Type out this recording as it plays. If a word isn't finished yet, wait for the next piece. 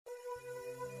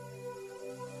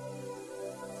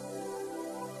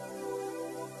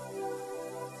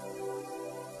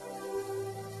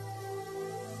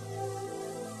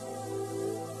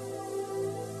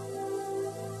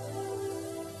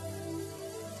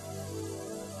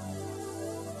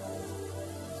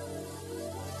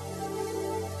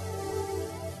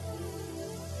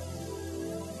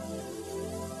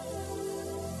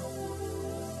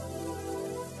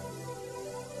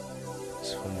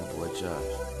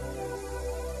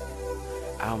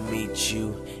I'll meet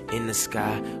you in the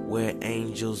sky where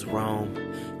angels roam.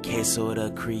 Queso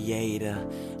the creator,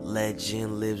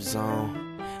 legend lives on.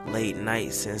 Late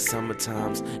nights and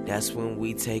summertimes, that's when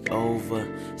we take over.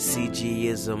 CG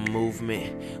is a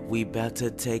movement, we bout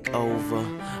to take over.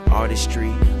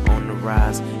 Artistry on the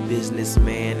rise,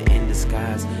 businessman in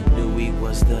disguise. Knew he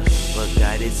was the, but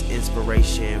got its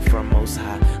inspiration from Most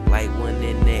High, like one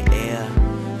in the air,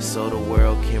 so the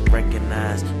world can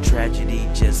recognize tragedy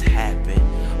just happened.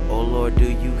 Oh Lord, do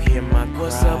you hear my cry?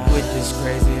 What's up with this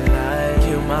crazy life?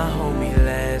 Killed my homie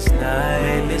last night.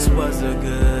 Man, this was a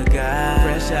good guy.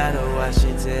 Fresh out of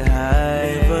Washington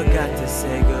High. Never got to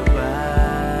say goodbye.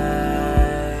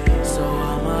 So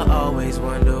I'ma always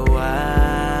wonder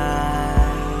why.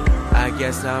 I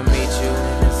guess I'll meet you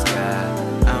in the sky.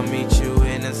 I'll meet you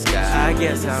in the sky. I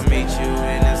guess I'll meet you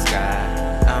in the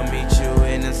sky. I'll meet you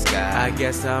in the sky. I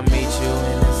guess I'll meet you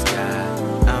in the sky.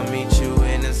 I'll meet you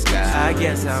in the sky. I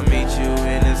guess I'll meet you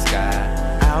in the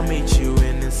sky. I'll meet you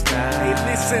in the sky. Hey,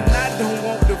 listen, I don't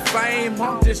want the fame.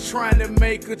 I'm just trying to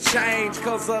make a change.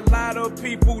 Cause a lot of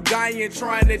people dying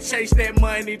trying to chase that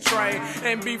money train.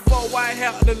 And before I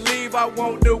have to leave, I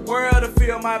want the world to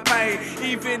feel my pain.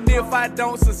 Even if I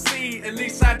don't succeed, at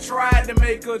least I tried to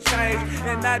make a change.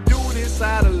 And I do this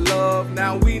out of love.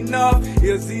 Now enough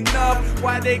is enough.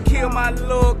 Why they kill my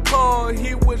little car?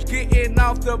 He was getting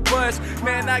off the bus.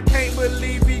 Man, I can't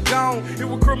believe he gone. It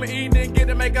was criminal, he didn't get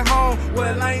to make it home.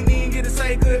 Well, I ain't even get to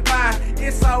say goodbye.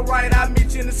 It's alright, I'll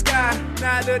meet you in the sky.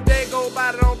 Now the day go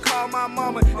by, don't call my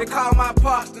mama and call my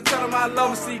pops to tell them I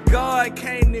love them. See, God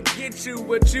came to get you,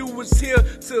 but you was here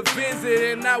to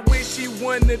visit. And I wish he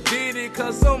wouldn't have did it,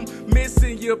 cause I'm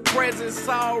missing your presence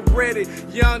already.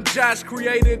 Young Josh,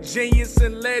 creator, genius,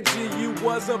 and legend. You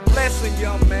was a blessing,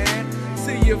 young man.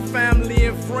 To your family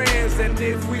and friends, and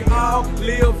if we all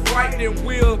live right, then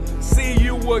we'll see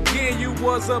you again. You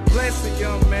was a blessing,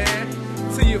 young man.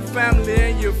 To your family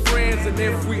and your friends, and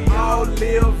if we all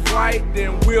live right,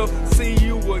 then we'll see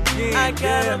you again. I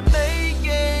gotta make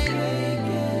it,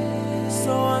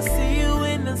 so I'll see you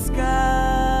in the sky.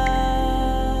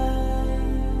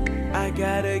 I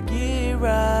gotta get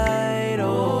right,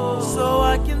 oh, so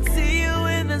I can see you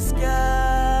in the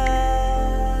sky.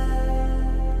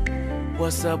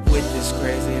 What's up with this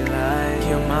crazy life?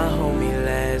 Killed my homie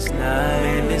last night.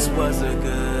 Man, this was a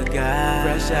good guy.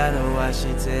 Fresh out of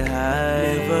Washington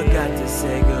High. Never got to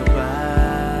say goodbye.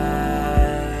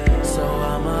 So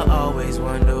I'ma always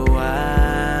wonder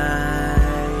why.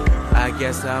 I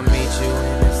guess I'll meet you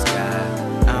in the sky.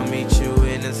 I'll meet you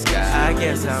in the sky. I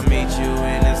guess I'll meet you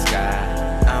in the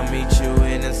sky. I'll meet you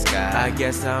in the sky. I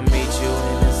guess I'll meet you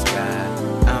in the sky.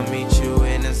 I'll meet you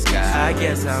in the sky. I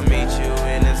guess I'll meet you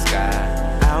in the sky.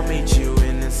 I'll meet you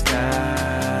in the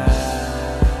sky.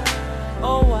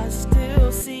 Oh, I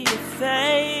still see your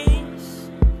face.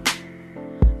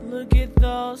 Look at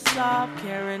those soft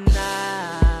Karen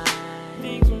eyes.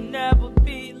 Things will never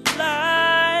be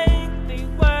like they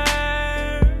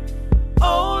were.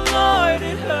 Oh Lord,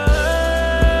 it hurts.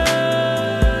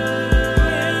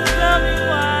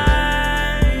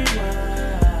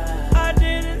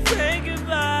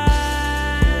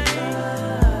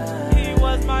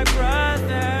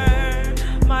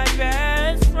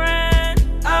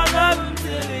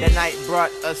 That night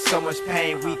brought us so much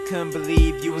pain. We couldn't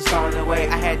believe you was gone away.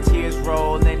 I had tears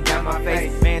rolling down my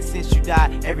face. Man, since you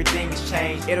died, everything has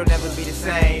changed. It'll never be the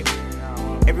same.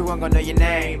 Everyone gonna know your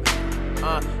name.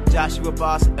 Josh, you a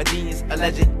boss, a genius, a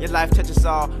legend. Your life touches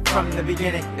all from the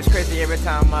beginning. It's crazy every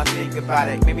time I think about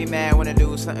it. Made me mad, wanna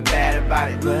do something bad about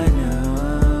it. But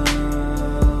no,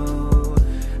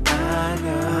 I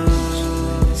know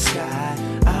in the sky.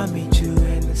 I'll meet you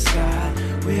in the sky,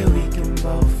 where we can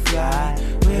both fly,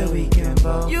 where we can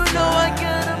both You know I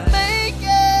gotta make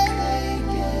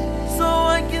it, so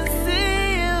I can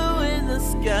see you in the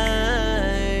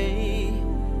sky.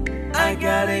 I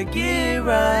gotta get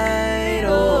right,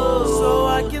 oh, so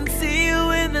I can see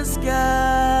you in the sky.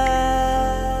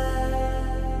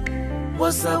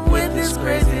 What's up with this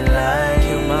crazy life?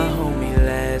 Killed my homie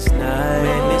last night.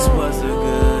 Man, this was a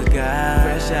good guy.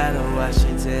 Fresh out of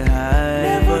Washington High.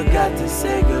 Never got to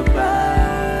say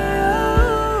goodbye.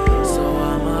 So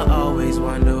I'ma always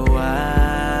wonder why.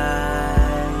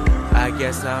 I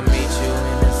guess I'll meet you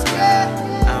in the sky.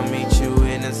 I'll meet you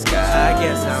in the sky. I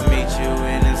guess I'll meet you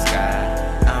in the sky.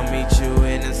 I'll meet you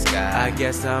in the sky. I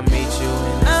guess I'll meet you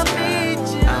in the sky.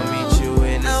 I'll meet you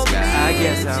in the sky. I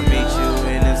guess I'll meet you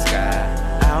in the sky.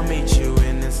 I'll meet you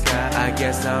in the sky. I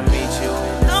guess I'll meet you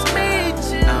in the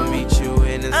sky. I'll meet you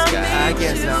in the sky. I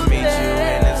guess I'll meet you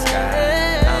in the sky.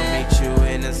 I'll meet you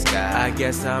in the sky. I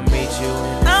guess I'll meet you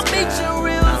in the sky. meet you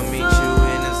real I'll meet you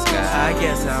in the sky. I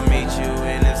guess I'll meet you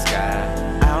in the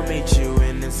sky. I'll meet you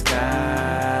in the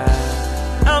sky.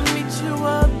 I'll meet you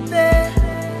up there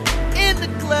in the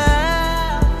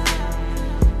clouds.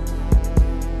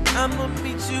 I'ma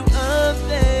meet you up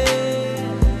there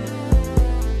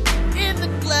in the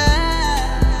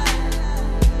clouds.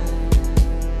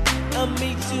 I'll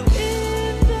meet you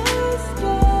in the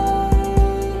sky,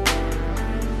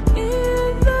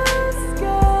 in the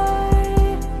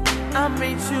sky. I'll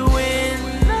meet you in